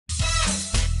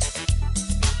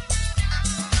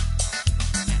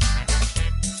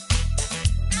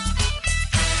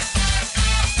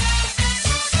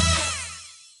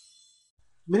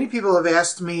Many people have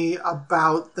asked me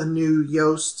about the new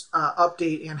Yoast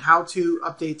update and how to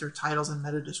update their titles and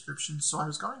meta descriptions. So I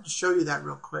was going to show you that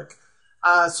real quick.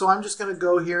 So I'm just going to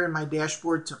go here in my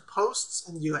dashboard to posts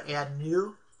and do add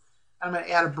new. I'm going to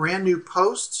add a brand new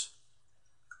post.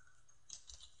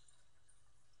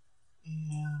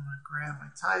 And I'm going to grab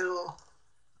my title,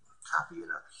 copy it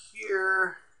up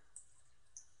here,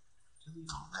 delete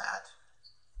all that.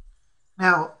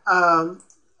 Now,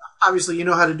 obviously you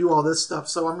know how to do all this stuff,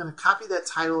 so I'm going to copy that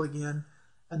title again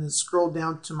and then scroll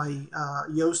down to my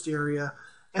Yoast area.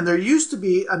 And there used to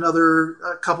be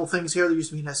a couple things here. There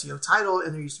used to be an SEO title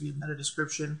and there used to be a meta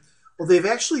description. Well, they've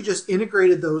actually just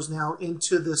integrated those now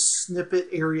into the snippet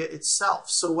area itself.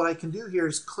 So what I can do here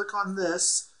is click on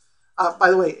this.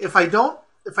 By the way, if I don't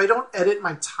edit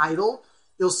my title,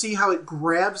 you'll see how it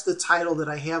grabs the title that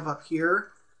I have up here,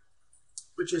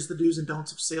 which is the do's and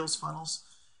don'ts of sales funnels.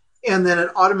 And then it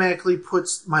automatically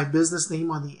puts my business name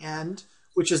on the end,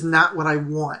 which is not what I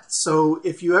want. So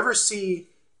if you ever see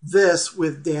this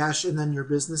with dash and then your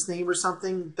business name or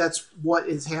something, that's what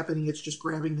is happening. It's just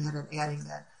grabbing that and adding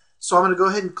that. So I'm going to go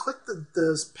ahead and click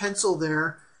the pencil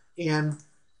there and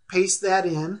paste that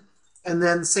in. And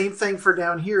then same thing for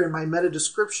down here in my meta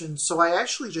description. So I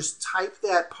actually just type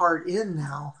that part in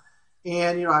now,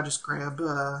 and I'll just grab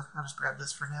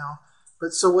this for now.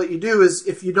 But so what you do is,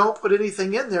 if you don't put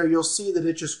anything in there, you'll see that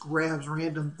it just grabs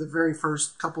random the very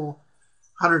first couple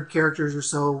hundred characters or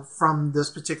so from this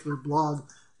particular blog.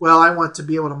 Well, I want to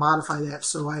be able to modify that,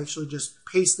 so I actually just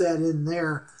paste that in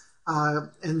there,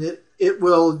 and it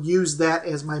will use that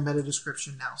as my meta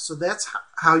description now. So that's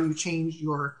how you change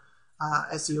your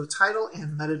SEO title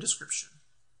and meta description.